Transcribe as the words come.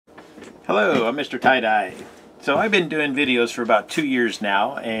Hello, I'm MrTieDye. So I've been doing videos for about 2 years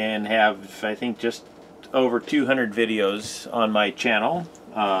now and have, I think, just over 200 videos on my channel.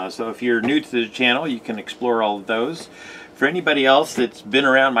 So if you're new to the channel, you can explore all of those. For anybody else that's been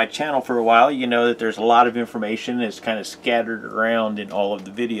around my channel for a while, you know that there's a lot of information that's kind of scattered around in all of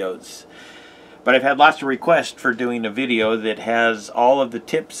the videos. But I've had lots of requests for doing a video that has all of the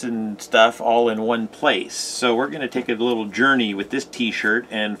tips and stuff all in one place. So we're going to take a little journey with this t-shirt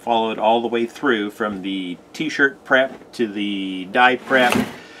and follow it all the way through, from the t-shirt prep to the dye prep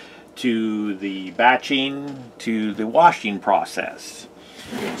to the batching to the washing process.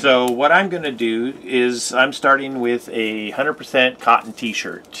 So what I'm going to do is I'm starting with a 100% cotton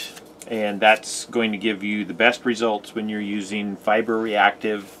t-shirt, and that's going to give you the best results when you're using fiber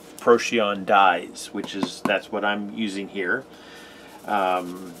reactive Procyon dyes, that's what I'm using here. I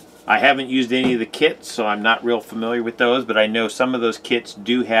haven't used any of the kits, so I'm not real familiar with those, but I know some of those kits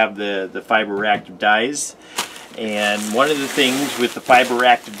do have the fiber reactive dyes. And one of the things with the fiber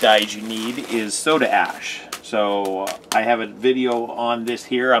reactive dyes you need is soda ash. So I have a video on this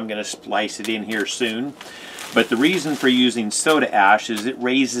here. I'm going to splice it in here soon. But the reason for using soda ash is it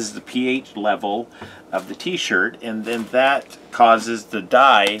raises the pH level of the t-shirt, and then that causes the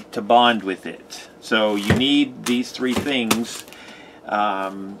dye to bond with it. So you need these three things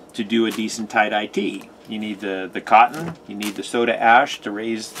to do a decent tie-dye tee. You need the cotton, you need the soda ash to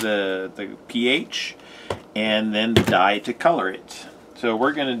raise the pH, and then the dye to color it. So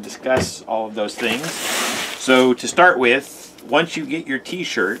we're going to discuss all of those things. So to start with, once you get your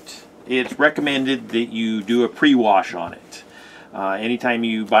t-shirt, it's recommended that you do a pre-wash on it. Anytime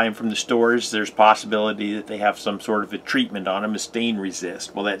you buy them from the stores, there's possibility that they have some sort of a treatment on them, a stain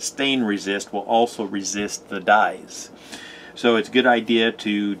resist. Well, that stain resist will also resist the dyes. So it's a good idea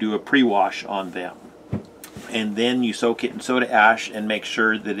to do a pre-wash on them. And then you soak it in soda ash and make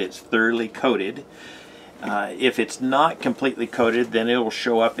sure that it's thoroughly coated. If it's not completely coated, then it will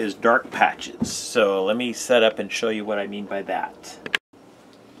show up as dark patches. So let me set up and show you what I mean by that.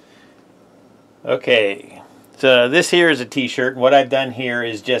 Okay, so this here is a t-shirt. What I've done here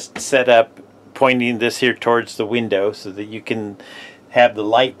is just set up pointing this here towards the window so that you can have the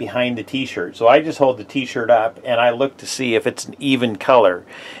light behind the t-shirt. So I just hold the t-shirt up and I look to see if it's an even color.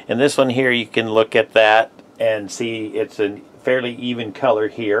 And this one here, you can look at that and see it's a fairly even color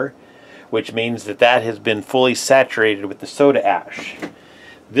here, which means that that has been fully saturated with the soda ash.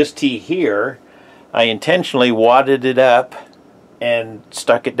 This tee here, I intentionally wadded it up and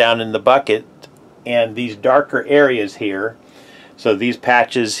stuck it down in the bucket. And these darker areas here, so these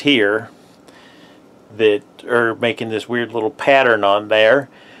patches here that are making this weird little pattern on there,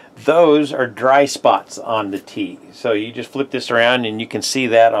 those are dry spots on the tee. So you just flip this around and you can see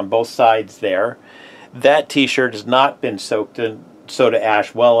that on both sides there. That t-shirt has not been soaked in soda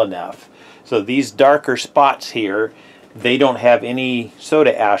ash well enough. So these darker spots here, they don't have any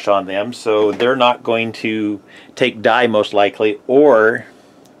soda ash on them, so they're not going to take dye most likely, or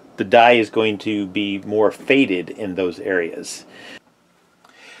the dye is going to be more faded in those areas.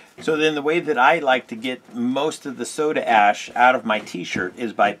 So then the way that I like to get most of the soda ash out of my t-shirt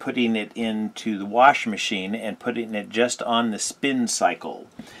is by putting it into the wash machine and putting it just on the spin cycle.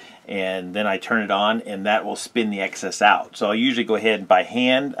 And then I turn it on and that will spin the excess out. So I'll usually go ahead and by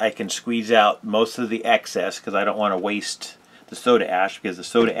hand I can squeeze out most of the excess because I don't want to waste the soda ash, because the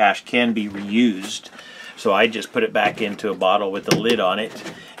soda ash can be reused. So I just put it back into a bottle with the lid on it,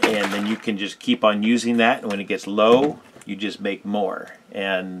 and then you can just keep on using that, and when it gets low you just make more,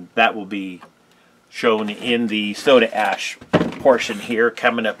 and that will be shown in the soda ash portion here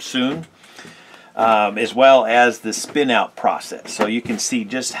coming up soon, as well as the spin out process. So you can see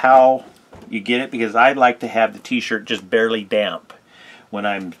just how you get it, because I like to have the t-shirt just barely damp when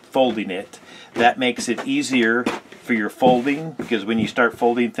I'm folding it. That makes it easier for your folding, because when you start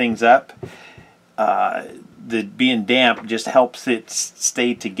folding things up, the being damp just helps it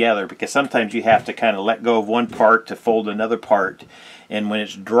stay together, because sometimes you have to kind of let go of one part to fold another part, and when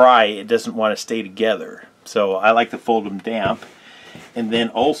it's dry it doesn't want to stay together. So I like to fold them damp. And then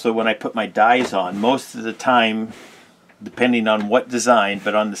also when I put my dyes on, most of the time, depending on what design,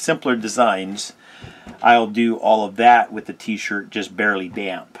 but on the simpler designs, I'll do all of that with the t-shirt just barely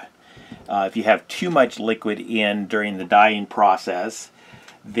damp. If you have too much liquid in during the dyeing process,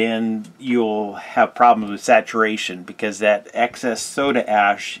 then you'll have problems with saturation, because that excess soda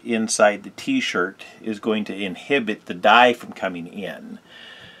ash inside the t-shirt is going to inhibit the dye from coming in.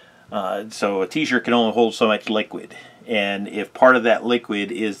 So a t-shirt can only hold so much liquid, and if part of that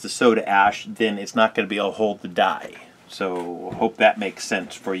liquid is the soda ash, then it's not going to be able to hold the dye. So hope that makes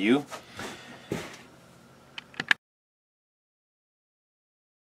sense for you.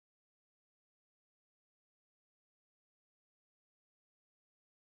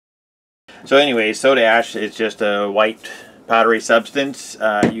 So anyway, soda ash is just a white powdery substance.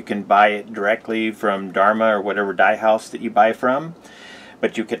 You can buy it directly from Dharma or whatever dye house that you buy from.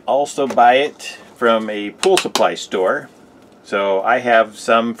 But you can also buy it from a pool supply store. So I have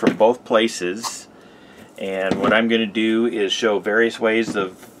some from both places. And what I'm going to do is show various ways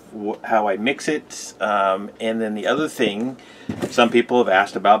of how I mix it. And then the other thing, some people have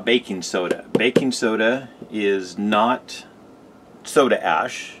asked about baking soda. Baking soda is not soda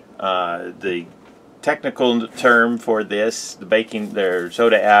ash. The technical term for this, the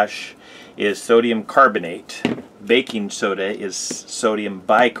soda ash, is sodium carbonate. Baking soda is sodium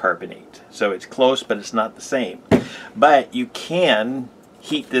bicarbonate. So it's close, but it's not the same. But you can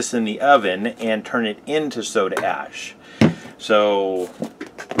heat this in the oven and turn it into soda ash. So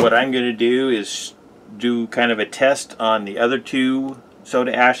what I'm going to do is do kind of a test on the other two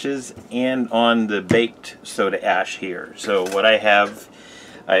soda ashes and on the baked soda ash here. So what I have,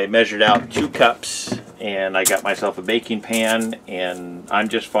 I measured out 2 cups and I got myself a baking pan, and I'm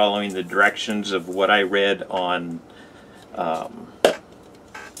just following the directions of what I read on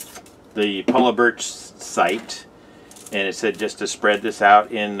the Paula Birch site, and it said just to spread this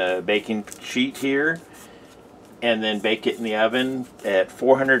out in a baking sheet here and then bake it in the oven at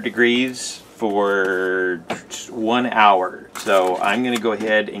 400 degrees for 1 hour. So I'm going to go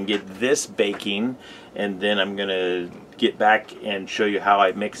ahead and get this baking, and then I'm going to get back and show you how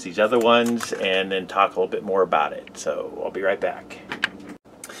I mix these other ones and then talk a little bit more about it. So I'll be right back.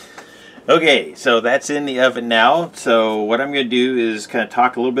 Okay, so that's in the oven now. So what I'm going to do is kind of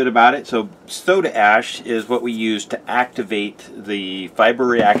talk a little bit about it. So soda ash is what we use to activate the fiber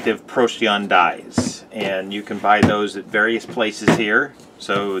reactive Procyon dyes, and you can buy those at various places here.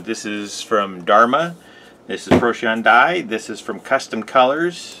 So this is from Dharma, this is Procyon dye, this is from Custom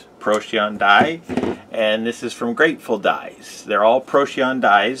Colors, Procyon dye, and this is from Grateful Dyes. They're all Procyon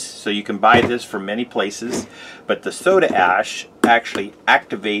dyes, so you can buy this from many places, but the soda ash actually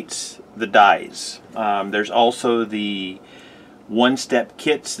activates the dyes. There's also the one-step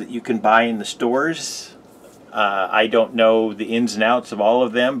kits that you can buy in the stores. I don't know the ins and outs of all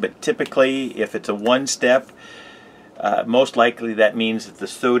of them, but typically if it's a one-step, most likely that means that the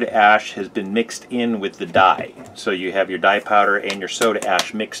soda ash has been mixed in with the dye. So you have your dye powder and your soda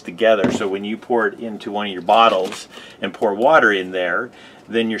ash mixed together. So when you pour it into one of your bottles and pour water in there,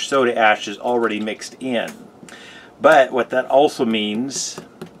 then your soda ash is already mixed in. But what that also means,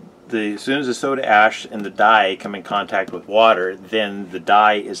 as soon as the soda ash and the dye come in contact with water, then the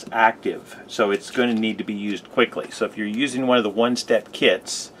dye is active. So it's going to need to be used quickly. So if you're using one of the one-step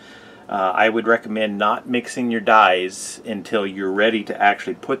kits, I would recommend not mixing your dyes until you're ready to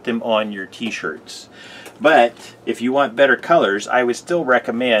actually put them on your t-shirts. But if you want better colors, I would still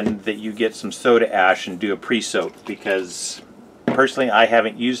recommend that you get some soda ash and do a pre-soak, because personally I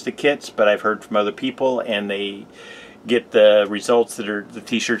haven't used the kits, but I've heard from other people and they get the results that are the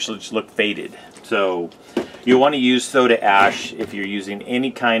t-shirts just look faded. So you want to use soda ash if you're using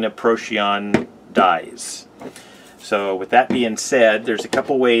any kind of Procyon dyes. So with that being said, there's a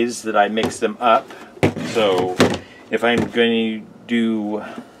couple ways that I mix them up. So if I'm going to do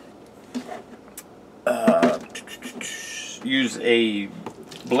use a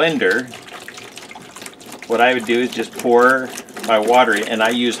blender, what I would do is just pour my water in, and I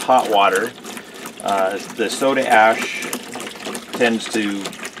use hot water. The soda ash tends to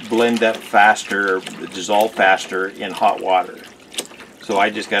blend up faster, or dissolve faster in hot water. So I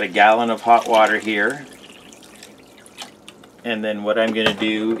just got a gallon of hot water here. And then what I'm going to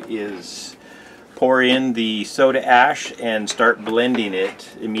do is pour in the soda ash and start blending it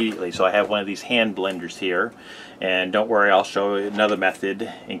immediately. So I have one of these hand blenders here. And don't worry, I'll show you another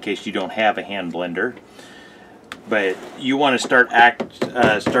method in case you don't have a hand blender. But you want to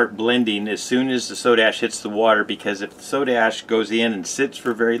start blending as soon as the soda ash hits the water, because if the soda ash goes in and sits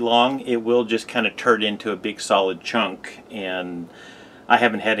for very long, it will just kind of turn into a big solid chunk, and I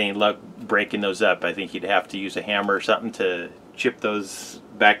haven't had any luck breaking those up. I think you'd have to use a hammer or something to chip those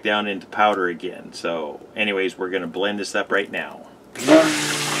back down into powder again. So anyways, we're going to blend this up right now.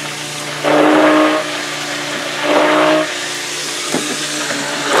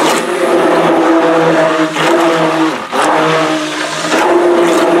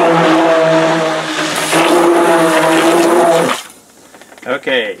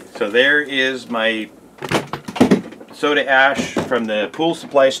 Okay, so there is my soda ash from the pool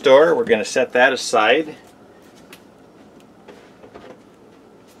supply store. We're going to set that aside.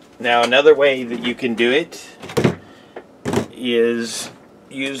 Now another way that you can do it is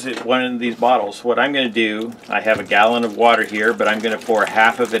use one of these bottles. What I'm going to do, I have a gallon of water here, but I'm going to pour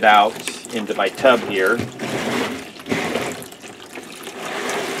half of it out into my tub here.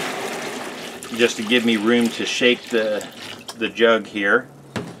 just to give me room to shake the jug here.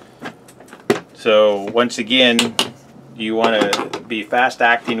 So once again, you want to be fast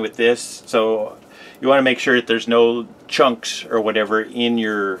acting with this, so you want to make sure that there's no chunks or whatever in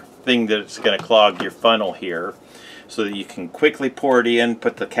your thing that's going to clog your funnel here, so that you can quickly pour it in,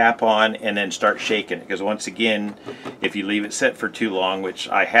 put the cap on, and then start shaking it. Because once again, if you leave it set for too long, which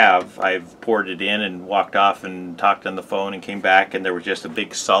I've poured it in and walked off and talked on the phone and came back, and there was just a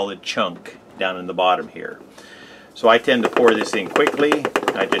big solid chunk down in the bottom here. So I tend to pour this in quickly.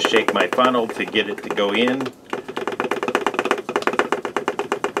 I just shake my funnel to get it to go in.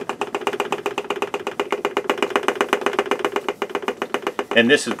 And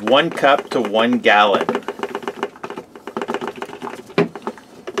this is 1 cup to 1 gallon.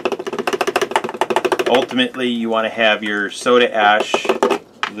 Ultimately, you want to have your soda ash,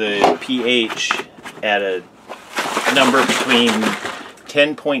 the pH, at a number between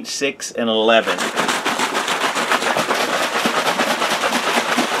 10.6 and 11.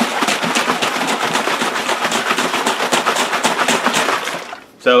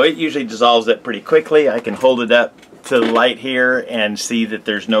 So it usually dissolves it pretty quickly. I can hold it up to the light here and see that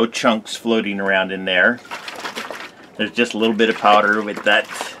there's no chunks floating around in there. There's just a little bit of powder with that.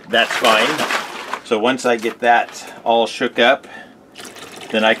 That's fine. So once I get that all shook up,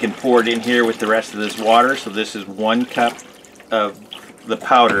 then I can pour it in here with the rest of this water. So this is 1 cup of the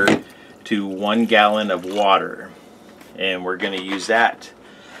powder to 1 gallon of water. And we're going to use that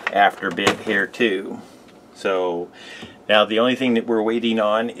after a bit here too. So now the only thing that we're waiting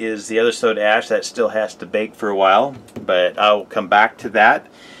on is the other soda ash. That still has to bake for a while, but I'll come back to that.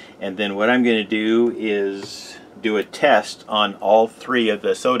 And then what I'm going to do is do a test on all 3 of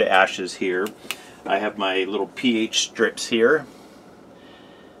the soda ashes here. I have my little pH strips here.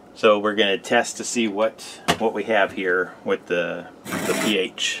 So we're going to test to see what we have here with the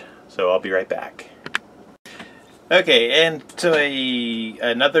pH. So I'll be right back. Okay, and so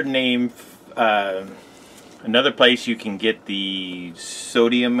another name, another place you can get the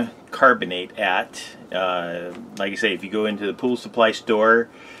sodium carbonate at, like I say, if you go into the pool supply store,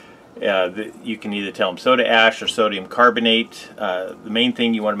 you can either tell them soda ash or sodium carbonate. The main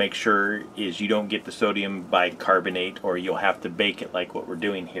thing you want to make sure is you don't get the sodium bicarbonate, or you'll have to bake it like what we're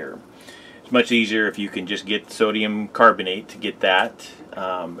doing here. It's much easier if you can just get sodium carbonate to get that.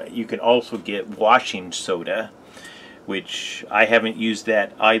 You can also get washing soda, which I haven't used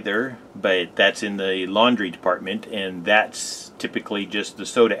that either, but that's in the laundry department, and that's typically just the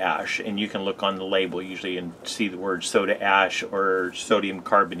soda ash, and you can look on the label usually and see the word soda ash or sodium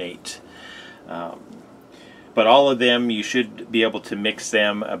carbonate. But all of them, you should be able to mix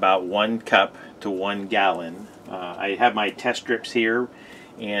them about 1 cup to 1 gallon. I have my test strips here,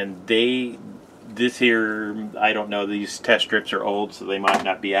 and this here, I don't know, these test strips are old, so they might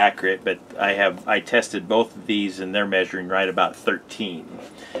not be accurate, but I tested both of these and they're measuring right about 13.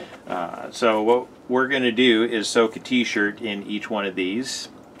 So what we're going to do is soak a t-shirt in each one of these.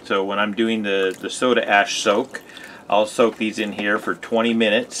 So when I'm doing the soda ash soak, I'll soak these in here for 20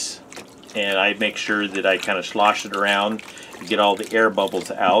 minutes, and I make sure that I kind of slosh it around to get all the air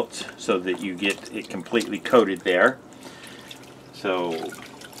bubbles out so that you get it completely coated there. So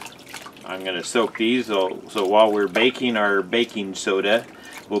I'm going to soak these, so while we're baking our baking soda,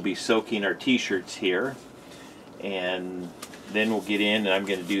 we'll be soaking our t-shirts here, and then we'll get in and I'm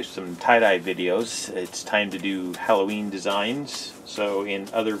going to do some tie-dye videos. It's time to do Halloween designs, so in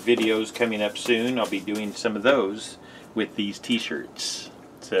other videos coming up soon, I'll be doing some of those with these t-shirts.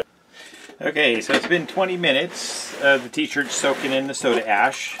 Okay, so it's been 20 minutes of the t-shirts soaking in the soda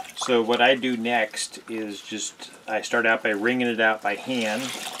ash. So what I do next is I start out by wringing it out by hand.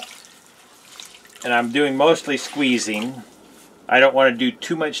 And I'm doing mostly squeezing. I don't want to do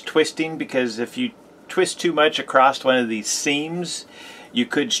too much twisting, because if you twist too much across one of these seams, you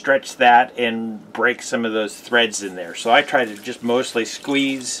could stretch that and break some of those threads in there. So I try to just mostly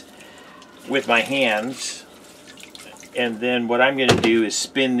squeeze with my hands. And then what I'm going to do is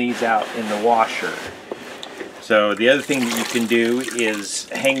spin these out in the washer. So the other thing that you can do is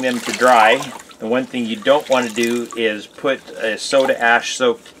hang them to dry. The one thing you don't want to do is put a soda ash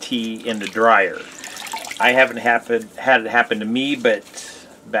soaked tee in the dryer. I haven't had it happen to me, but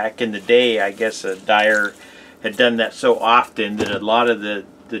back in the day, I guess a dyer had done that so often that a lot of the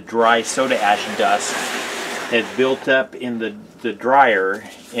dry soda ash dust had built up in the dryer,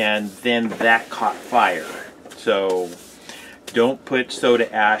 and then that caught fire. So don't put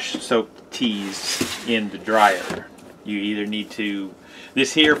soda ash soaked tees in the dryer. You either need to,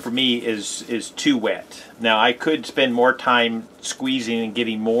 this here for me is too wet. Now I could spend more time squeezing and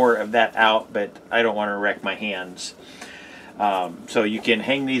getting more of that out, but I don't want to wreck my hands. So you can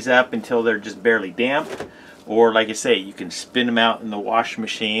hang these up until they're just barely damp, or like I say, you can spin them out in the washing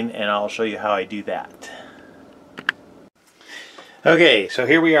machine, and I'll show you how I do that. Okay, so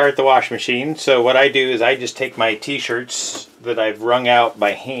here we are at the washing machine. So what I do is I just take my t-shirts that I've wrung out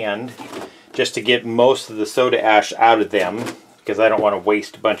by hand just to get most of the soda ash out of them, because I don't want to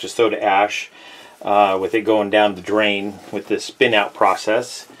waste a bunch of soda ash with it going down the drain with the spin out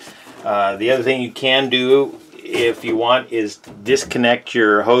process. The other thing you can do if you want is disconnect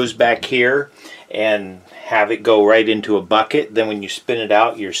your hose back here and have it go right into a bucket. Then when you spin it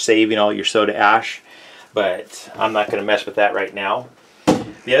out, you're saving all your soda ash. But I'm not going to mess with that right now.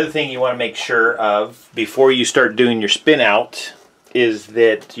 The other thing you want to make sure of before you start doing your spin out is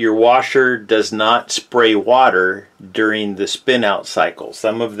that your washer does not spray water during the spin out cycle.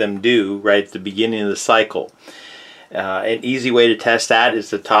 Some of them do right at the beginning of the cycle. An easy way to test that is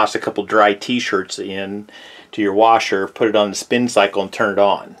to toss a couple dry t-shirts in to your washer, put it on the spin cycle, and turn it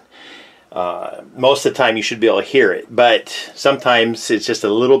on. Most of the time you should be able to hear it, but sometimes it's just a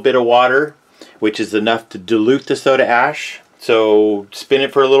little bit of water, which is enough to dilute the soda ash. So spin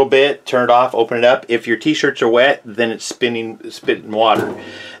it for a little bit, turn it off, open it up. If your t-shirts are wet, then it's spitting water.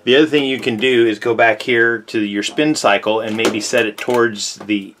 The other thing you can do is go back here to your spin cycle and maybe set it towards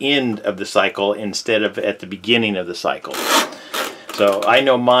the end of the cycle instead of at the beginning of the cycle. So I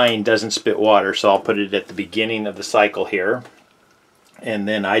know mine doesn't spit water, so I'll put it at the beginning of the cycle here. And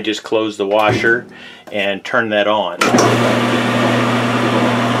then I just close the washer and turn that on.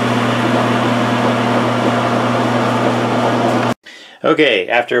 Okay,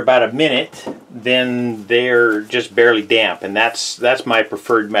 after about a minute, then they're just barely damp, and that's my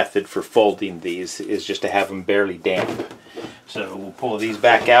preferred method for folding these, is just to have them barely damp. So we'll pull these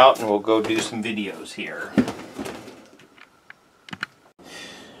back out and we'll go do some videos here.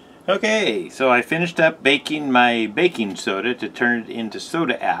 Okay, so I finished up baking my baking soda to turn it into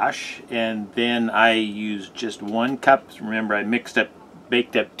soda ash, and then I used just 1 cup. Remember, I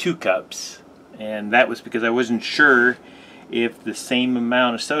baked up 2 cups, and that was because I wasn't sure if the same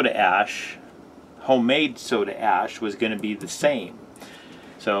amount of soda ash, homemade soda ash, was going to be the same.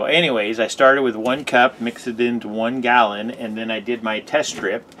 So anyways, I started with 1 cup, mixed it into 1 gallon, and then I did my test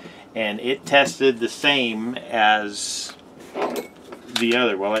strip, and it tested the same as the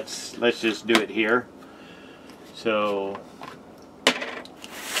other. Well, let's just do it here. So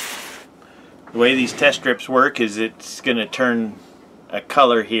the way these test strips work is it's going to turn a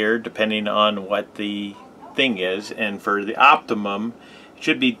color here depending on what the thing is, and for the optimum it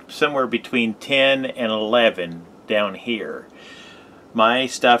should be somewhere between 10 and 11 down here. My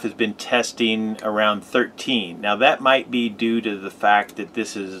stuff has been testing around 13. Now that might be due to the fact that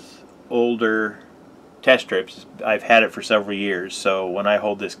this is older test strips. I've had it for several years, so when I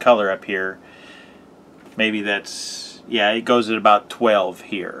hold this color up here, maybe that's, yeah, it goes at about 12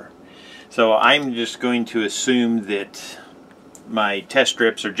 here. So I'm just going to assume that my test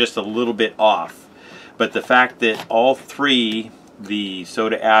strips are just a little bit off. But the fact that all 3, the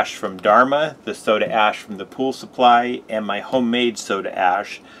soda ash from Dharma, the soda ash from the pool supply, and my homemade soda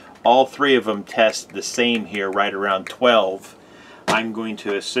ash, all 3 of them test the same here, right around 12. I'm going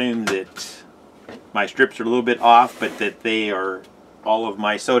to assume that my strips are a little bit off, but that all of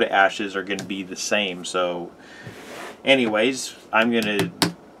my soda ashes are going to be the same. So anyways, I'm going to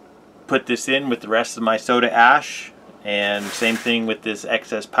put this in with the rest of my soda ash, and same thing with this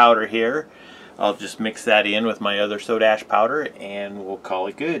excess powder here. I'll just mix that in with my other soda ash powder and we'll call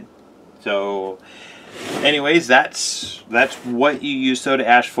it good. So anyways, that's what you use soda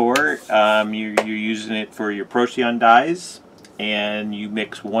ash for. You're using it for your Procyon dyes, and you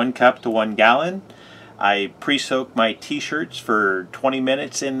mix 1 cup to 1 gallon. I pre-soak my t-shirts for 20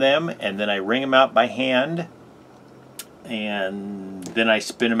 minutes in them, and then I wring them out by hand, and then I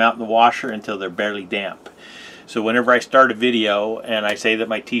spin them out in the washer until they're barely damp. So whenever I start a video and I say that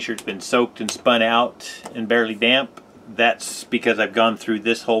my t-shirt's been soaked and spun out and barely damp, that's because I've gone through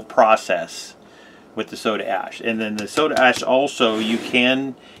this whole process with the soda ash. And then the soda ash also, you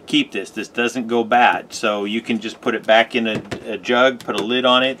can keep this. This doesn't go bad. So you can just put it back in a jug, put a lid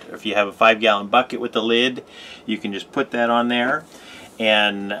on it. Or if you have a 5-gallon bucket with a lid, you can just put that on there.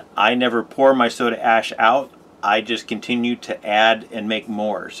 And I never pour my soda ash out. I just continue to add and make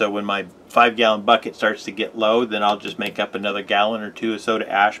more. So when my 5-gallon bucket starts to get low, then I'll just make up another gallon or 2 of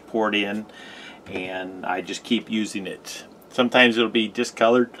soda ash, pour it in, and I just keep using it. Sometimes it'll be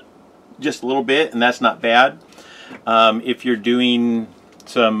discolored just a little bit, and that's not bad. If you're doing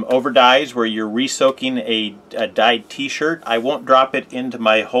some over dyes where you're re-soaking a dyed t-shirt, I won't drop it into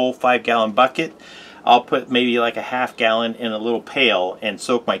my whole 5-gallon bucket. I'll put maybe like a ½ gallon in a little pail and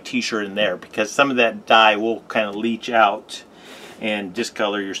soak my t-shirt in there, because some of that dye will kind of leach out and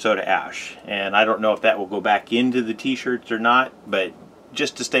discolor your soda ash. And I don't know if that will go back into the t-shirts or not, but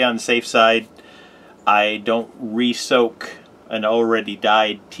just to stay on the safe side, I don't re-soak an already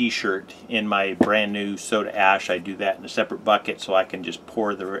dyed t-shirt in my brand new soda ash. I do that in a separate bucket so I can just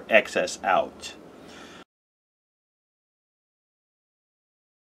pour the excess out.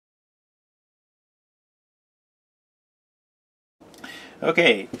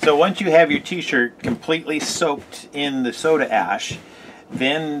 Okay, so once you have your t-shirt completely soaked in the soda ash,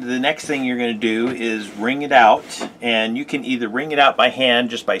 then the next thing you're going to do is wring it out, and you can either wring it out by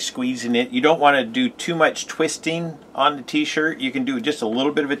hand just by squeezing it. You don't want to do too much twisting on the t-shirt. You can do just a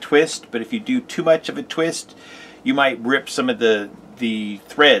little bit of a twist, but if you do too much of a twist, you might rip some of the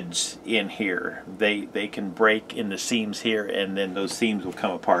threads in here. They can break in the seams here, and then those seams will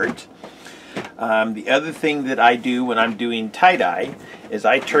come apart. The other thing that I do when I'm doing tie-dye is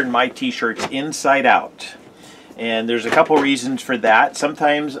I turn my t-shirts inside out. And there's a couple reasons for that.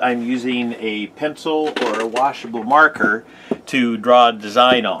 Sometimes I'm using a pencil or a washable marker to draw a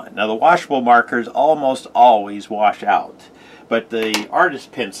design on. Now the washable markers almost always wash out, but the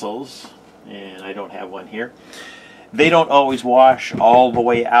artist pencils, and I don't have one here, they don't always wash all the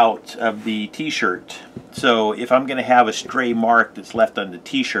way out of the t-shirt. So if I'm going to have a stray mark that's left on the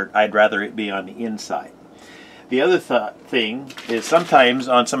t-shirt, I'd rather it be on the inside. The other thing is sometimes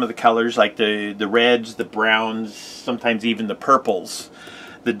on some of the colors, like the reds, the browns, sometimes even the purples,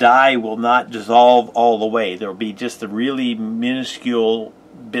 the dye will not dissolve all the way. There will be just the really minuscule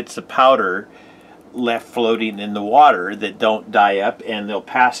bits of powder left floating in the water that don't dye up, and they'll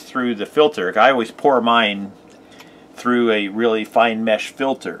pass through the filter. I always pour mine through a really fine mesh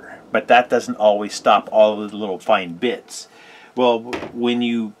filter, but that doesn't always stop all of the little fine bits. Well, when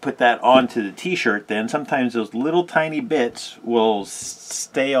you put that onto the t-shirt, then sometimes those little tiny bits will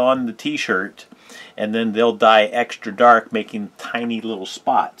stay on the t-shirt, and then they'll dye extra dark, making tiny little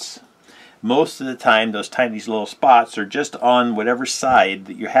spots. Most of the time those tiny little spots are just on whatever side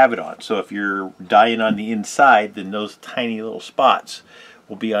that you have it on. So if you're dyeing on the inside, then those tiny little spots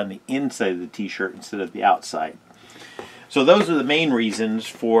will be on the inside of the t-shirt instead of the outside. So those are the main reasons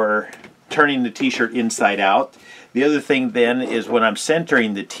for turning the t-shirt inside out. The other thing then is when I'm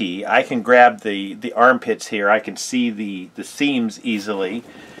centering the tee, I can grab the armpits here. I can see the seams easily,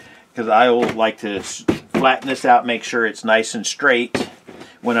 because I will like to flatten this out, make sure it's nice and straight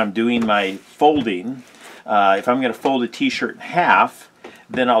when I'm doing my folding. If I'm going to fold a t-shirt in half,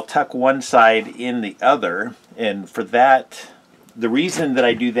 then I'll tuck one side in the other, and for that, the reason that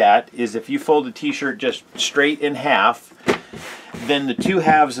I do that is if you fold a t-shirt just straight in half, then the two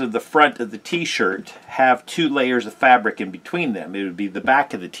halves of the front of the t-shirt have two layers of fabric in between them. It would be the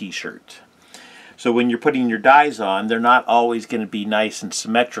back of the t-shirt. So when you're putting your dyes on, they're not always going to be nice and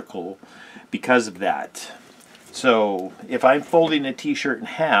symmetrical because of that. So if I'm folding a t-shirt in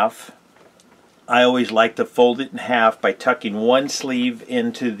half, I always like to fold it in half by tucking one sleeve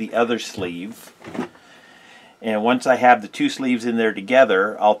into the other sleeve. And once I have the two sleeves in there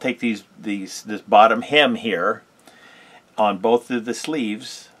together, I'll take this bottom hem here on both of the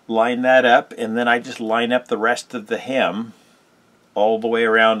sleeves, line that up, and then I just line up the rest of the hem all the way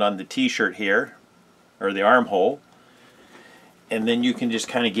around on the t-shirt here, or the armhole, and then you can just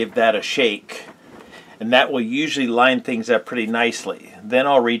kind of give that a shake, and that will usually line things up pretty nicely. Then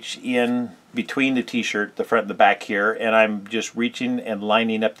I'll reach in between the t-shirt, the front and the back here, and I'm just reaching and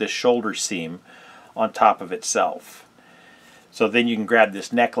lining up this shoulder seam on top of itself. So then you can grab this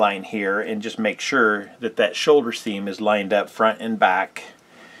neckline here and just make sure that that shoulder seam is lined up front and back.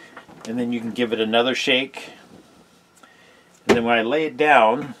 And then you can give it another shake. And then when I lay it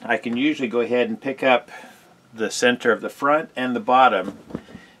down, I can usually go ahead and pick up the center of the front and the bottom,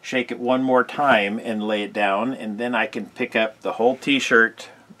 shake it one more time and lay it down, and then I can pick up the whole t-shirt,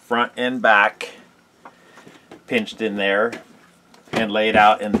 front and back, pinched in there, and lay it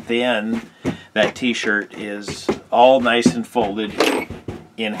out, and then that t-shirt is all nice and folded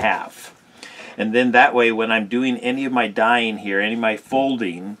in half. And then that way, when I'm doing any of my dyeing here, any of my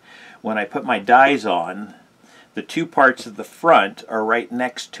folding, when I put my dyes on, the two parts of the front are right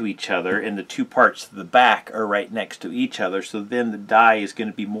next to each other, and the two parts of the back are right next to each other, so then the dye is going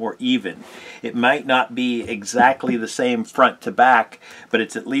to be more even. It might not be exactly the same front to back, but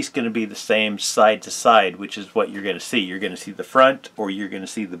it's at least going to be the same side to side, which is what you're going to see. You're going to see the front, or you're going to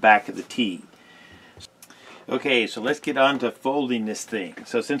see the back of the tee. Okay, so let's get on to folding this thing.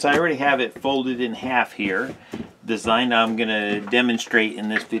 So since I already have it folded in half here, the design I'm going to demonstrate in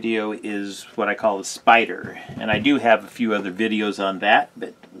this video is what I call a spider. And I do have a few other videos on that,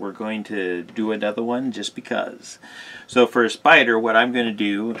 but we're going to do another one just because. So for a spider, what I'm going to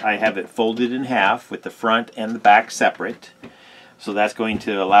do, I have it folded in half with the front and the back separate. So that's going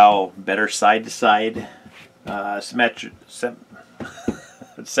to allow better side-to-side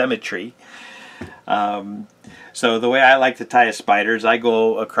symmetry. So the way I like to tie a spider is I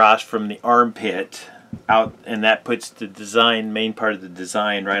go across from the armpit out, and that puts the design, main part of the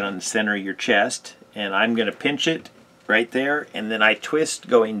design, right on the center of your chest. And I'm going to pinch it right there, and then I twist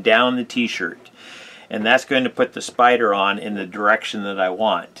going down the t-shirt. And that's going to put the spider on in the direction that I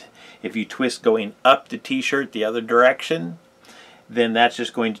want. If you twist going up the t-shirt the other direction, then that's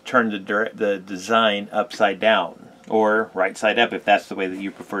just going to turn the design upside down, or right side up if that's the way that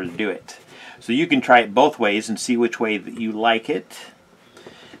you prefer to do it. So you can try it both ways and see which way that you like it.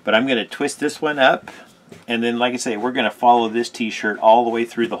 But I'm going to twist this one up, and then, like I say, we're going to follow this t-shirt all the way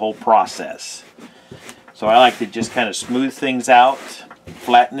through the whole process. So I like to just kind of smooth things out,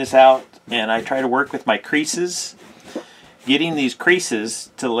 flatten this out, and I try to work with my creases, getting these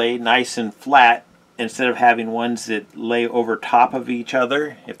creases to lay nice and flat instead of having ones that lay over top of each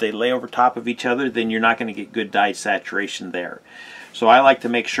other. If they lay over top of each other, then you're not going to get good dye saturation there. So I like to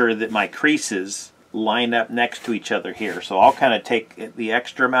make sure that my creases line up next to each other here. So I'll kind of take the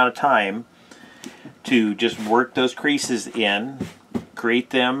extra amount of time to just work those creases in, create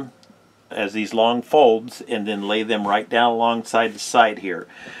them as these long folds, and then lay them right down alongside the side here.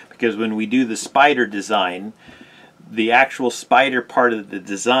 Because when we do the spider design, the actual spider part of the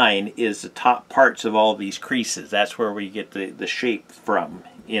design is the top parts of all these creases. That's where we get the shape from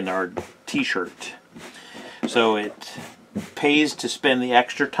in our t-shirt. So it pays to spend the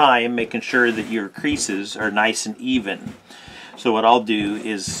extra time making sure that your creases are nice and even. So what I'll do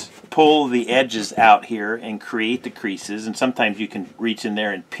is pull the edges out here and create the creases, and sometimes you can reach in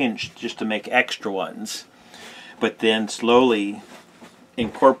there and pinch just to make extra ones, but then slowly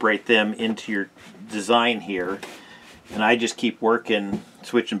incorporate them into your design here. And I just keep working,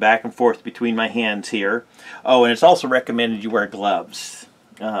 switching back and forth between my hands here. Oh, and it's also recommended you wear gloves.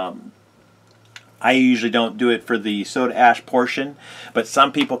 I usually don't do it for the soda ash portion, but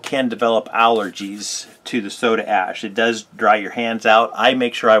some people can develop allergies to the soda ash. It does dry your hands out. I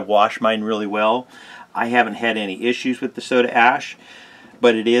make sure I wash mine really well. I haven't had any issues with the soda ash,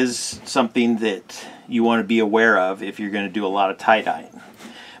 but it is something that you want to be aware of if you're going to do a lot of tie-dyeing.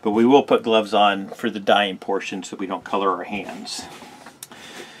 But we will put gloves on for the dyeing portion so we don't color our hands.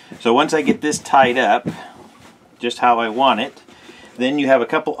 So once I get this tied up just how I want it, then you have a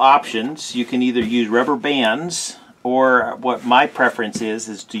couple options. You can either use rubber bands, or what my preference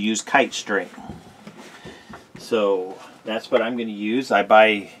is to use kite string. So that's what I'm going to use. I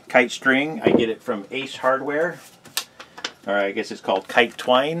buy kite string. I get it from Ace Hardware, or I guess it's called Kite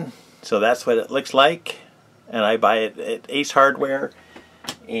Twine. So that's what it looks like, and I buy it at Ace Hardware,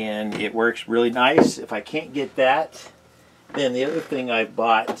 and it works really nice. If I can't get that, then the other thing I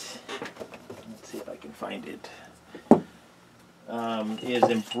bought, let's see if I can find it, is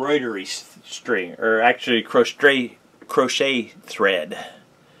embroidery string, or actually crochet thread.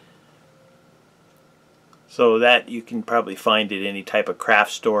 So that you can probably find at any type of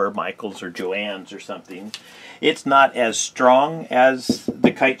craft store, Michael's or Joann's or something. It's not as strong as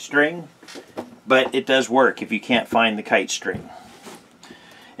the kite string, but it does work if you can't find the kite string.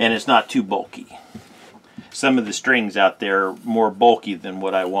 And it's not too bulky. Some of the strings out there are more bulky than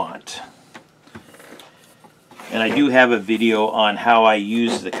what I want. And I do have a video on how I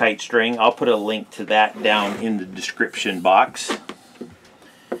use the kite string. I'll put a link to that down in the description box.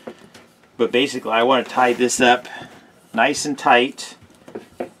 But basically I want to tie this up nice and tight,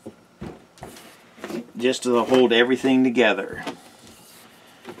 just to hold everything together.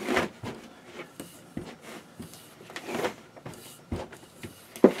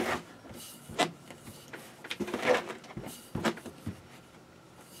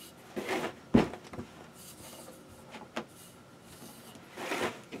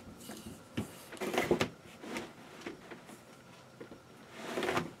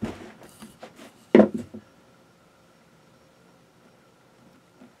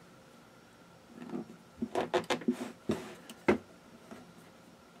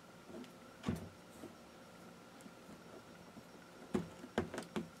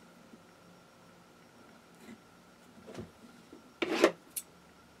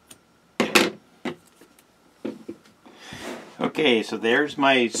 Okay, so there's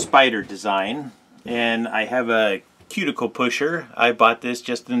my spider design, and I have a cuticle pusher. I bought this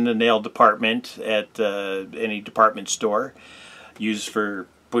just in the nail department at any department store, used for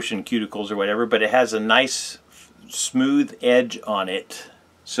pushing cuticles or whatever, but it has a nice smooth edge on it.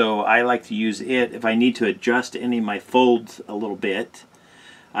 So I like to use it if I need to adjust any of my folds a little bit.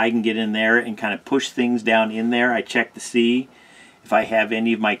 I can get in there and kind of push things down in there. I check to see if I have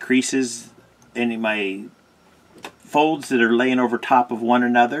any of my creases, any of my folds that are laying over top of one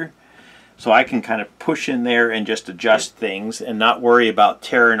another. So I can kind of push in there and just adjust things and not worry about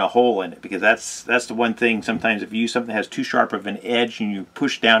tearing a hole in it, because that's the one thing sometimes if you use something that has too sharp of an edge and you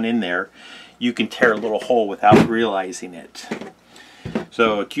push down in there, you can tear a little hole without realizing it.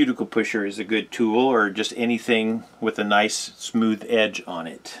 So a cuticle pusher is a good tool, or just anything with a nice smooth edge on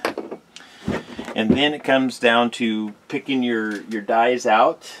it. And then it comes down to picking your dyes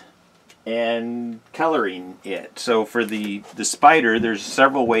out and coloring it. So for the spider, there's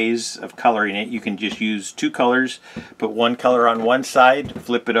several ways of coloring it. You can just use two colors, put one color on one side,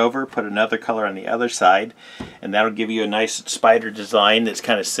 flip it over, put another color on the other side, and that'll give you a nice spider design that's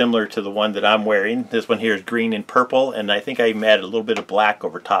kind of similar to the one that I'm wearing. This one here is green and purple, and I think I even added a little bit of black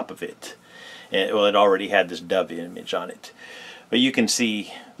over top of it. And, well, it already had this dove image on it. But you can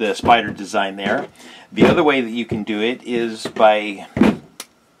see the spider design there. The other way that you can do it is by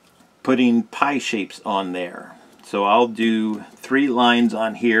putting pie shapes on there. So I'll do 3 lines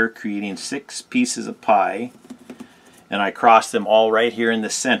on here, creating 6 pieces of pie, and I cross them all right here in the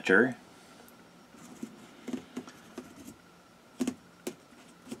center.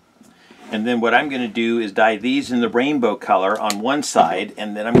 And then what I'm going to do is dye these in the rainbow color on one side,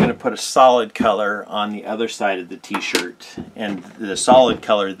 and then I'm going to put a solid color on the other side of the t-shirt. And the solid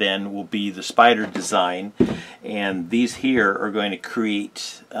color then will be the spider design, and these here are going to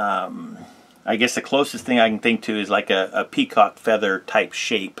create, I guess the closest thing I can think to is like a peacock feather type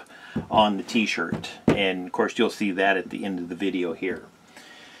shape on the t-shirt. And of course you'll see that at the end of the video here.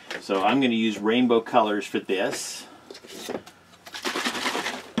 So I'm going to use rainbow colors for this.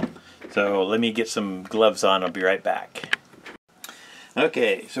 So let me get some gloves on, I'll be right back.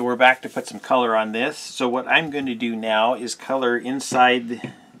 Okay, so we're back to put some color on this. So what I'm going to do now is color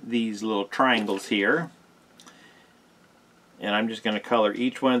inside these little triangles here. And I'm just going to color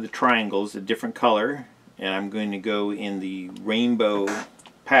each one of the triangles a different color. And I'm going to go in the rainbow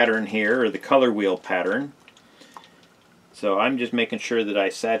pattern here, or the color wheel pattern. So I'm just making sure that I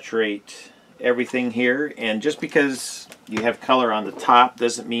saturate everything here, and just because you have color on the top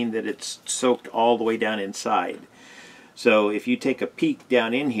doesn't mean that it's soaked all the way down inside. So if you take a peek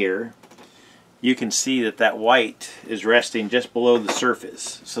down in here, you can see that that white is resting just below the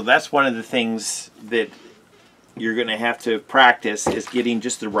surface. So that's one of the things that you're going to have to practice, is getting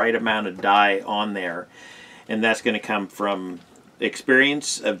just the right amount of dye on there. And that's going to come from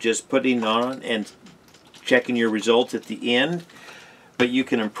experience of just putting on and checking your results at the end. But you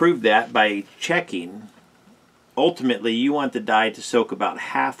can improve that by checking. Ultimately, you want the dye to soak about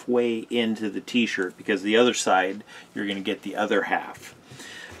halfway into the t-shirt, because the other side, you're going to get the other half.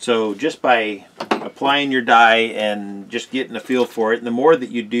 So just by applying your dye and just getting a feel for it, and the more that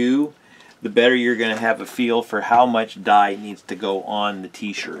you do, the better you're going to have a feel for how much dye needs to go on the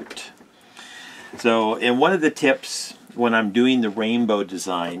t-shirt. So, and one of the tips when I'm doing the rainbow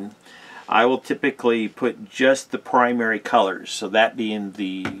design, I will typically put just the primary colors, so that being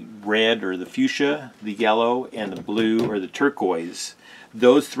the red or the fuchsia, the yellow, and the blue or the turquoise.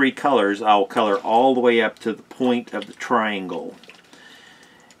 Those 3 colors I'll color all the way up to the point of the triangle.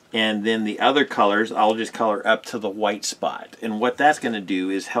 And then the other colors I'll just color up to the white spot. And what that's going to do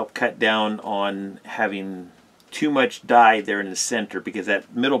is help cut down on having too much dye there in the center, because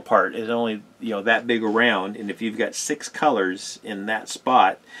that middle part is only, that big around, and if you've got 6 colors in that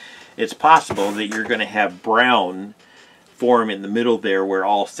spot, it's possible that you're going to have brown form in the middle there where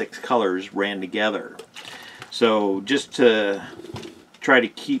all 6 colors ran together. So just to try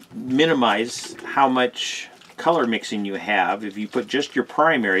to minimize how much color mixing you have, if you put just your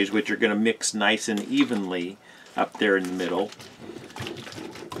primaries, which are going to mix nice and evenly up there in the middle,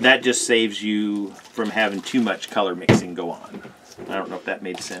 that just saves you from having too much color mixing go on. I don't know if that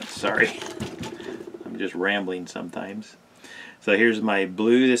made sense, sorry. I'm just rambling sometimes. So here's my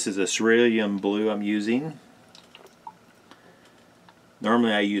blue. This is a cerulean blue I'm using.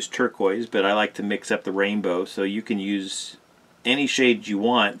 Normally I use turquoise, but I like to mix up the rainbow, so you can use any shades you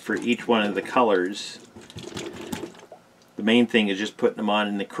want for each one of the colors. The main thing is just putting them on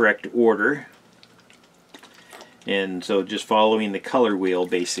in the correct order. And so just following the color wheel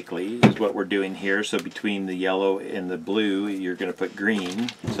basically is what we're doing here. So between the yellow and the blue, you're going to put green.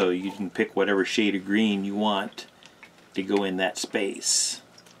 So you can pick whatever shade of green you want to go in that space.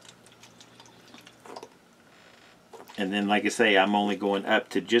 And then, like I say, I'm only going up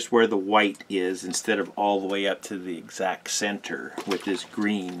to just where the white is instead of all the way up to the exact center with this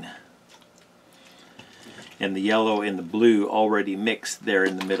green. And the yellow and the blue already mixed there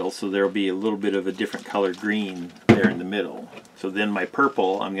in the middle, so there will be a little bit of a different color green there in the middle. So then my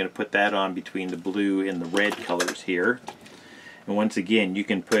purple, I'm going to put that on between the blue and the red colors here. And once again, you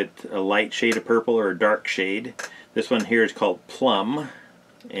can put a light shade of purple or a dark shade. This one here is called Plum,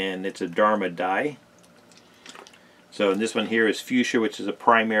 and it's a Dharma dye. So this one here is Fuchsia, which is a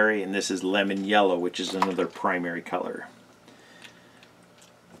primary, and this is Lemon Yellow, which is another primary color.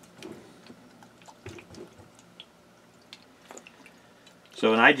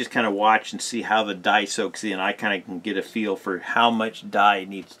 So, and I just kind of watch and see how the dye soaks in. I kind of can get a feel for how much dye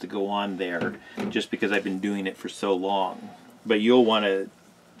needs to go on there, just because I've been doing it for so long. But you'll want to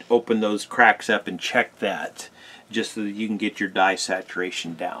open those cracks up and check that, just so that you can get your dye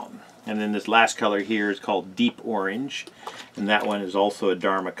saturation down. And then this last color here is called Deep Orange, and that one is also a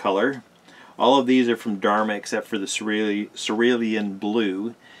Dharma color. All of these are from Dharma except for the Cerulean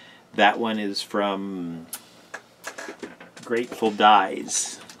Blue. That one is from Grateful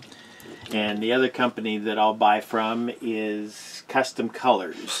Dyes. And the other company that I'll buy from is Custom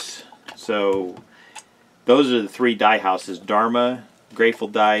Colors. So those are the three dye houses: Dharma, Grateful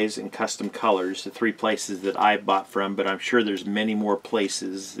Dyes, and Custom Colors, the three places that I bought from, but I'm sure there's many more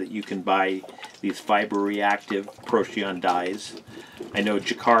places that you can buy these fiber reactive Procyon dyes. I know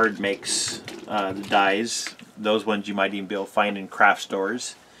Jacquard makes the dyes. Those ones you might even be able to find in craft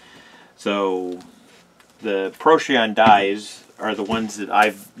stores. So the Procyon dyes are the ones that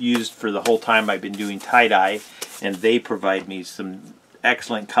I've used for the whole time I've been doing tie-dye, and they provide me some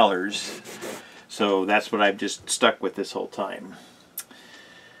excellent colors. So that's what I've just stuck with this whole time.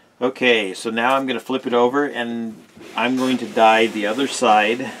 Okay, so now I'm going to flip it over, and I'm going to dye the other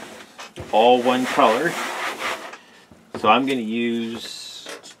side all one color. So I'm going to use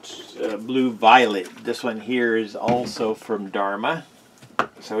Blue Violet. This one here is also from Dharma.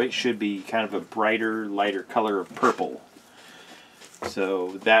 So it should be kind of a brighter, lighter color of purple.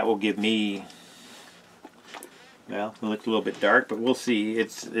 So that will give me, well, it looks a little bit dark, but we'll see.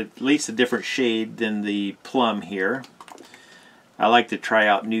 It's at least a different shade than the plum here. I like to try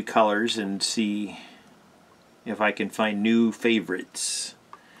out new colors and see if I can find new favorites.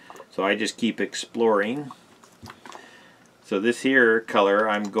 So I just keep exploring. So this here color,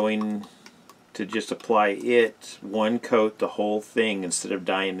 I'm going to just apply it one coat the whole thing instead of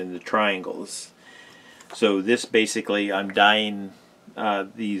dyeing in the triangles. So this basically, I'm dyeing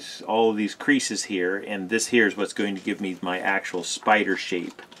all of these creases here, and this here is what's going to give me my actual spider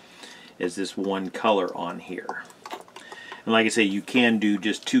shape, is this one color on here. And like I say, you can do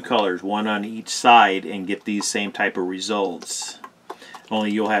just two colors, one on each side, and get these same type of results.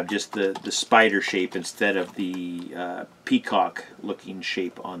 Only you'll have just the spider shape instead of the peacock looking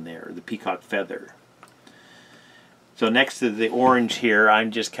shape on there, the peacock feather. So next to the orange here,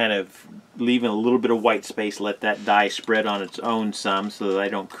 I'm just kind of leaving a little bit of white space, let that dye spread on its own some so that I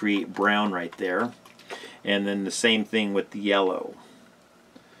don't create brown right there. And then the same thing with the yellow.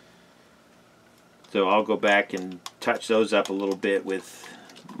 So I'll go back and touch those up a little bit with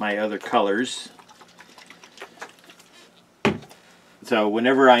my other colors. So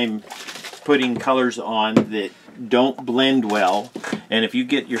whenever I'm putting colors on that don't blend well, and if you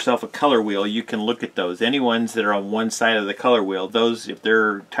get yourself a color wheel, you can look at those. Any ones that are on one side of the color wheel, those, if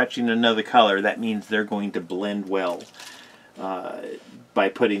they're touching another color, that means they're going to blend well by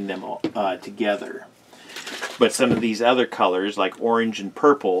putting them all, together. But some of these other colors, like orange and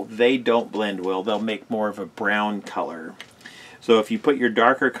purple, they don't blend well. They'll make more of a brown color. So if you put your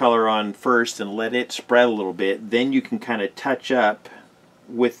darker color on first and let it spread a little bit, then you can kind of touch up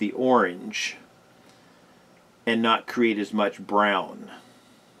with the orange and not create as much brown.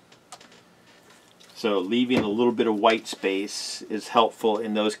 So leaving a little bit of white space is helpful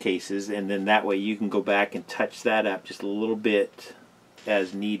in those cases, and then that way you can go back and touch that up just a little bit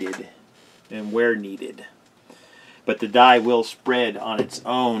as needed and where needed. But the dye will spread on its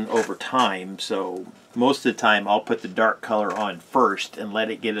own over time, so most of the time I'll put the dark color on first and let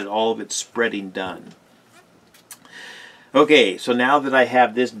it get all of its spreading done. Okay, so now that I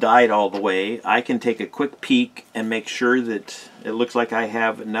have this dyed all the way, I can take a quick peek and make sure that it looks like I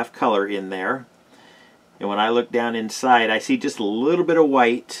have enough color in there. And when I look down inside, I see just a little bit of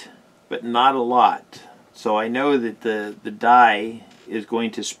white, but not a lot. So I know that the dye is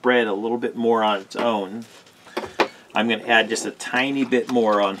going to spread a little bit more on its own. I'm going to add just a tiny bit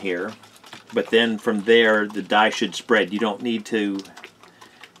more on here, but then from there the dye should spread. You don't need to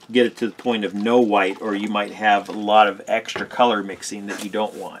get it to the point of no white, or you might have a lot of extra color mixing that you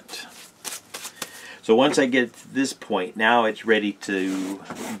don't want. So once I get to this point, now it's ready to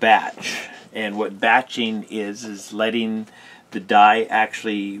batch. And what batching is letting the dye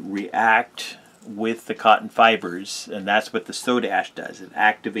actually react with the cotton fibers, and that's what the soda ash does. It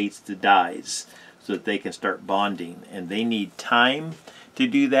activates the dyes so that they can start bonding, and they need time to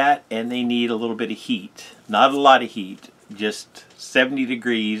do that, and they need a little bit of heat. Not a lot of heat, Just 70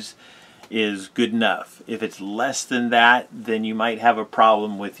 degrees is good enough. If it's less than that, then you might have a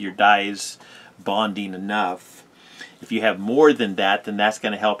problem with your dyes bonding enough. If you have more than that, then that's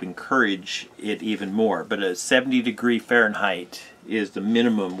going to help encourage it even more. But a 70 degree Fahrenheit is the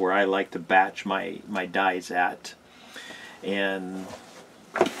minimum where I like to batch my dyes at. And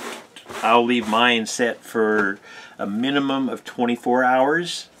I'll leave mine set for a minimum of 24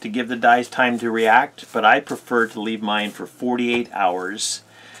 hours to give the dyes time to react, but I prefer to leave mine for 48 hours.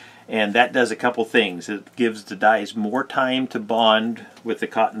 And that does a couple things. It gives the dyes more time to bond with the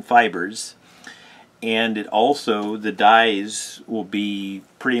cotton fibers, and it also, the dyes will be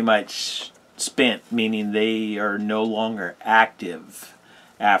pretty much spent, meaning they are no longer active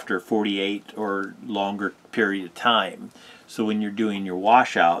after 48 or longer period of time. So when you're doing your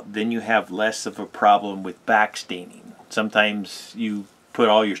washout, then you have less of a problem with back staining. Sometimes you put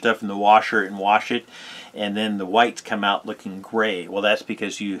all your stuff in the washer and wash it, and then the whites come out looking gray. Well, that's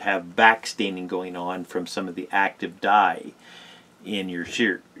because you have back staining going on from some of the active dye in your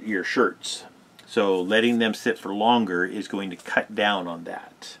shirts. So letting them sit for longer is going to cut down on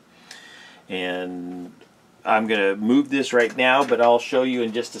that. And I'm going to move this right now, but I'll show you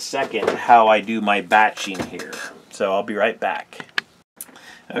in just a second how I do my batching here. So I'll be right back.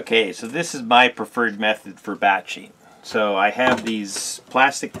 Okay, so this is my preferred method for batching. So I have these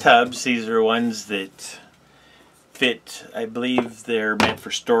plastic tubs. These are ones that fit, I believe they're meant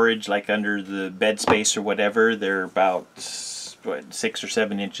for storage, like under the bed space or whatever. They're about, what, 6 or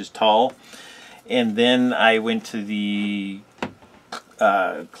 7 inches tall. And then I went to the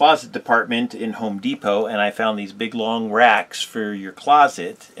closet department in Home Depot, and I found these big long racks for your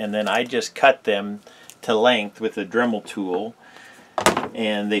closet, and then I just cut them to length with a Dremel tool,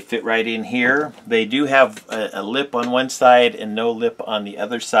 and they fit right in here. They do have a lip on one side and no lip on the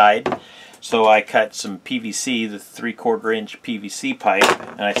other side, so I cut some PVC, the 3/4 inch PVC pipe,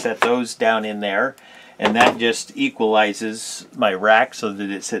 and I set those down in there, and that just equalizes my rack so that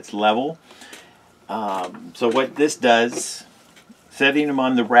it sits level. So what this does, setting them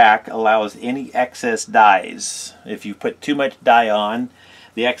on the rack allows any excess dyes. If you put too much dye on,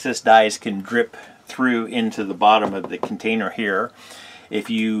 the excess dyes can drip through into the bottom of the container here. If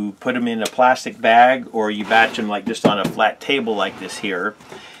you put them in a plastic bag, or you batch them like just on a flat table like this here,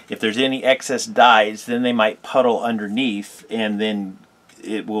 if there's any excess dyes, then they might puddle underneath, and then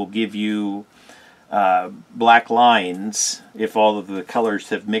it will give you black lines. If all of the colors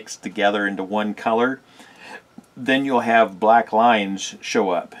have mixed together into one color, then you'll have black lines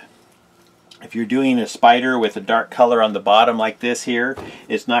show up. If you're doing a spider with a dark color on the bottom like this here,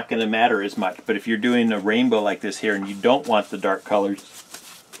 it's not going to matter as much. But if you're doing a rainbow like this here and you don't want the dark colors,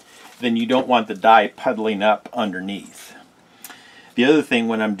 then you don't want the dye puddling up underneath. The other thing,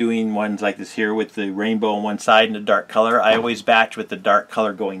 when I'm doing ones like this here with the rainbow on one side and the dark color, I always batch with the dark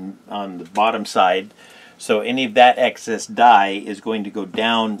color going on the bottom side. So any of that excess dye is going to go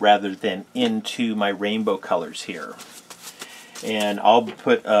down rather than into my rainbow colors here. And I'll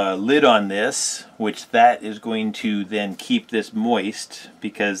put a lid on this, which that is going to then keep this moist,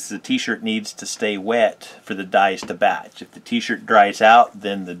 because the t-shirt needs to stay wet for the dyes to batch. If the t-shirt dries out,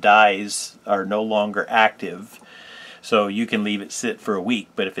 then the dyes are no longer active. So you can leave it sit for a week,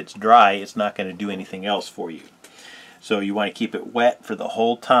 but if it's dry, it's not going to do anything else for you. So you want to keep it wet for the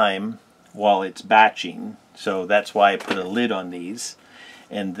whole time while it's batching. So that's why I put a lid on these.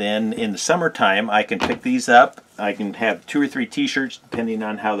 And then in the summertime, I can pick these up. I can have 2 or 3 t-shirts depending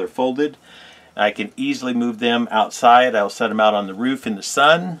on how they're folded. I can easily move them outside. I'll set them out on the roof in the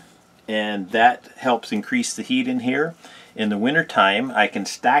sun, and that helps increase the heat in here. In the wintertime, I can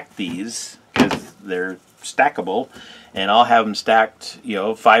stack these because they're stackable, and I'll have them stacked,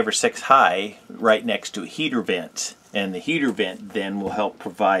 5 or 6 high right next to a heater vent. And the heater vent then will help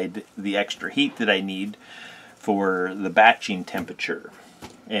provide the extra heat that I need for the batching temperature.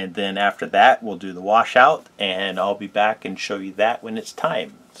 And then after that, we'll do the washout, and I'll be back and show you that when it's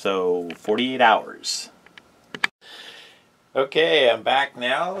time. So 48 hours. Okay, I'm back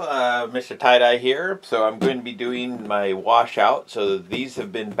now. MrTieDye here. So I'm going to be doing my washout. So these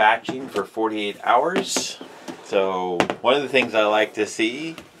have been batching for 48 hours. So one of the things I like to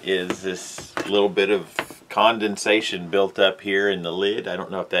see is this little bit of condensation built up here in the lid. I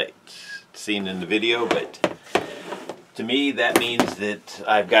don't know if that's seen in the video, but to me that means that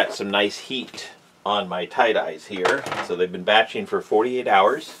I've got some nice heat on my tie-dyes here. So they've been batching for 48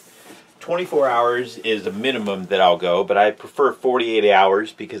 hours. 24 hours is a minimum that I'll go, but I prefer 48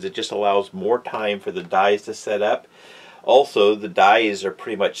 hours because it just allows more time for the dyes to set up. Also, the dyes are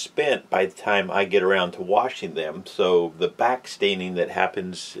pretty much spent by the time I get around to washing them, so the back staining that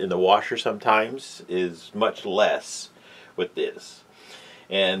happens in the washer sometimes is much less with this.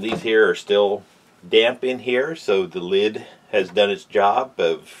 And these here are still damp in here, so the lid has done its job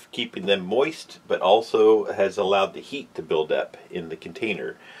of keeping them moist, but also has allowed the heat to build up in the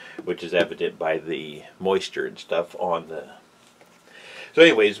container, which is evident by the moisture and stuff on the... So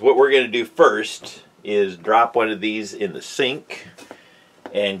anyways, what we're going to do first is drop one of these in the sink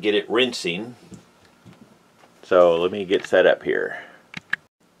and get it rinsing. So let me get set up here.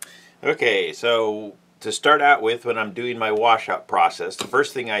 Okay, so to start out with, when I'm doing my washout process, the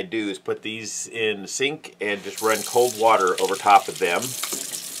first thing I do is put these in the sink and just run cold water over top of them.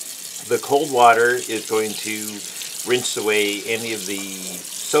 The cold water is going to rinse away any of the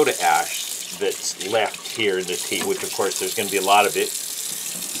soda ash that's left here in this heat, which of course there's going to be a lot of it.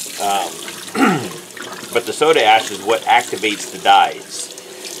 But the soda ash is what activates the dyes.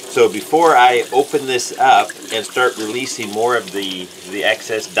 So before I open this up and start releasing more of the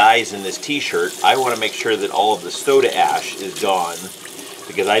excess dyes in this t-shirt, I want to make sure that all of the soda ash is gone,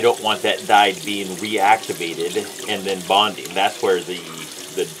 because I don't want that dye being reactivated and then bonding. That's where the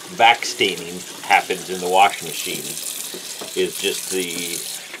back staining happens in the washing machine, is just the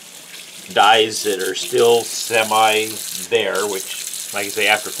dyes that are still semi there, which, like I say,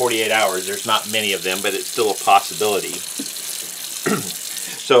 after 48 hours, there's not many of them, but it's still a possibility.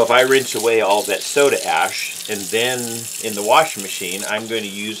 So if I rinse away all that soda ash, and then in the washing machine, I'm going to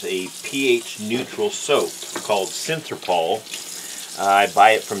use a pH neutral soap called Synthropol. I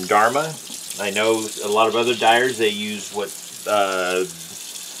buy it from Dharma. I know a lot of other dyers, they use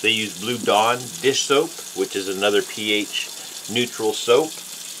Blue Dawn dish soap, which is another pH neutral soap.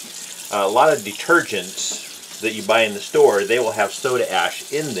 A lot of detergents that you buy in the store, they will have soda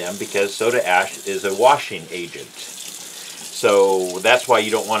ash in them because soda ash is a washing agent. So that's why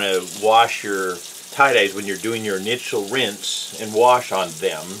you don't want to wash your tie-dyes when you're doing your initial rinse and wash on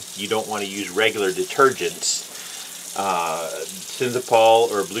them. You don't want to use regular detergents.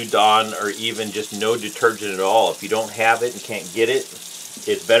 Synthropol or Blue Dawn, or even just no detergent at all. If you don't have it and can't get it,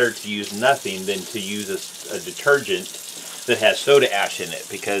 it's better to use nothing than to use a detergent that has soda ash in it,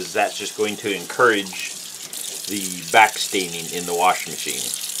 because that's just going to encourage the back staining in the washing machine.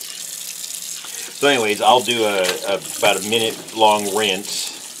 So anyways, I'll do about a minute long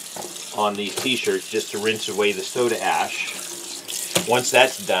rinse on these t-shirts just to rinse away the soda ash. Once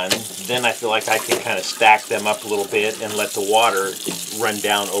that's done, then I feel like I can kind of stack them up a little bit and let the water run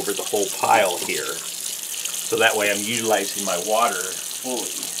down over the whole pile here. So that way I'm utilizing my water fully.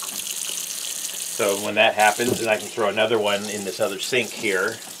 So when that happens, then I can throw another one in this other sink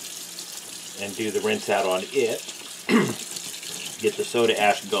here and do the rinse out on it. Get the soda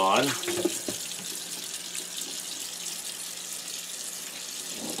ash gone.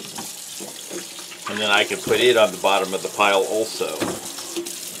 And then I can put it on the bottom of the pile also.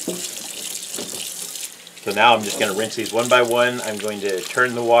 So now I'm just going to rinse these one by one. I'm going to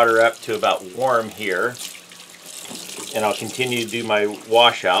turn the water up to about warm here. And I'll continue to do my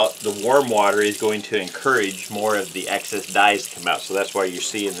washout. The warm water is going to encourage more of the excess dyes to come out. So that's why you're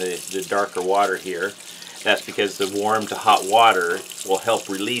seeing the darker water here. That's because the warm to hot water will help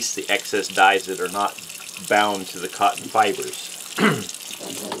release the excess dyes that are not bound to the cotton fibers.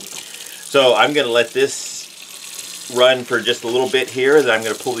 So I'm going to let this run for just a little bit here, then I'm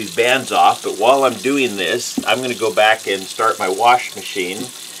going to pull these bands off. But while I'm doing this, I'm going to go back and start my wash machine.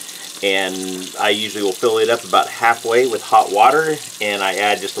 And I usually will fill it up about halfway with hot water, and I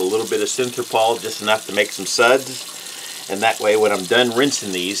add just a little bit of Synthropol, just enough to make some suds. And that way when I'm done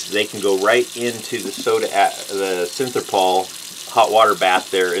rinsing these, they can go right into the Synthropol hot water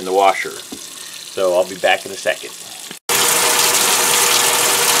bath there in the washer. So I'll be back in a second.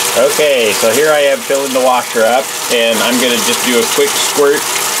 Okay, so here I am filling the washer up, and I'm going to just do a quick squirt.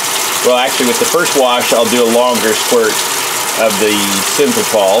 Well, actually with the first wash I'll do a longer squirt of the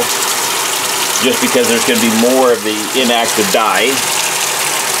Synthropol, just because there's going to be more of the inactive dye.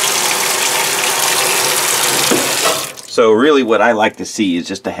 So really what I like to see is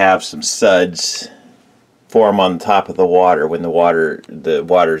just to have some suds form on top of the water when the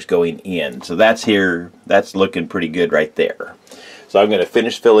water's going in. So that's looking pretty good right there. So I'm going to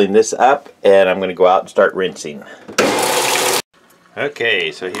finish filling this up, and I'm going to go out and start rinsing.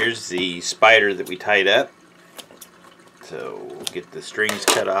 Okay, so here's the spider that we tied up. So we'll get the strings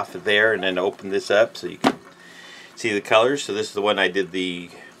cut off of there and then open this up so you can see the colors. So this is the one I did the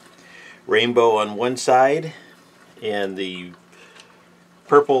rainbow on one side and the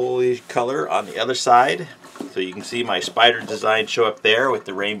purple color on the other side. So you can see my spider design show up there with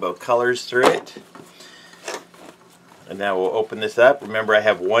the rainbow colors through it. And now we'll open this up. Remember, I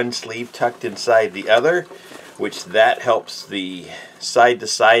have one sleeve tucked inside the other, which that helps the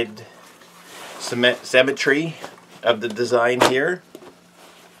side-to-side symmetry of the design here.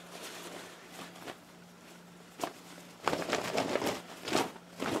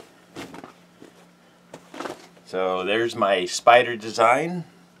 So there's my spider design,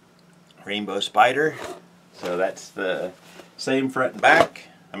 rainbow spider. So that's the same front and back.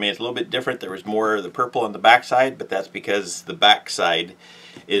 I mean, it's a little bit different. There was more of the purple on the back side, but that's because the back side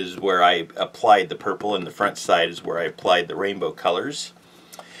is where I applied the purple and the front side is where I applied the rainbow colors.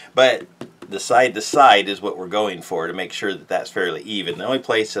 But the side to side is what we're going for to make sure that that's fairly even. The only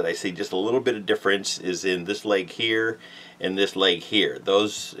place that I see just a little bit of difference is in this leg here and this leg here.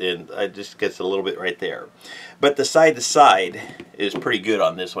 Those, and I just gets a little bit right there. But the side to side is pretty good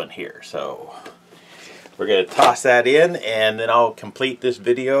on this one here. So we're going to toss that in, and then I'll complete this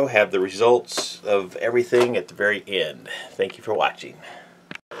video, have the results of everything at the very end. Thank you for watching.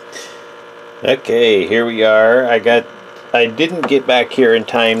 Okay, here we are. I didn't get back here in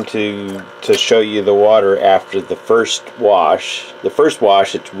time to show you the water after the first wash. The first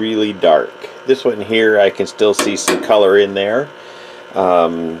wash, it's really dark. This one here, I can still see some color in there.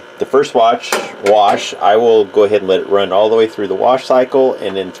 The first wash, I will go ahead and let it run all the way through the wash cycle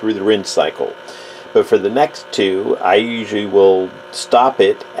and then through the rinse cycle. But for the next two, I usually will stop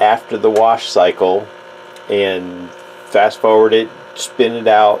it after the wash cycle and fast forward it, spin it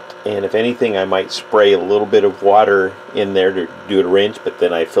out, and if anything I might spray a little bit of water in there to do a rinse, but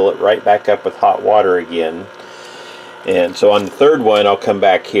then I fill it right back up with hot water again. And so on the third one I'll come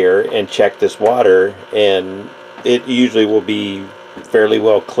back here and check this water, and it usually will be fairly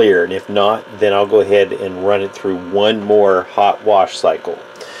well clear, and if not, then I'll go ahead and run it through one more hot wash cycle.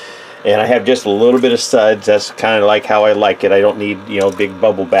 And I have just a little bit of suds. That's kind of like how I like it. I don't need, you know, a big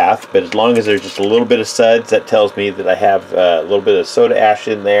bubble bath, but as long as there's just a little bit of suds, that tells me that I have a little bit of soda ash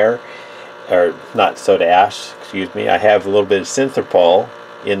in there, or not soda ash, excuse me. I have a little bit of synthropol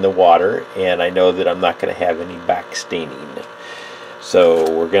in the water, and I know that I'm not going to have any back staining.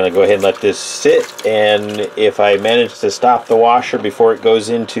 So we're going to go ahead and let this sit, and if I manage to stop the washer before it goes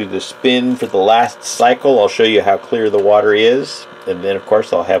into the spin for the last cycle, I'll show you how clear the water is. And then of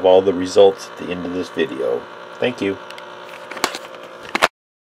course I'll have all the results at the end of this video. Thank you.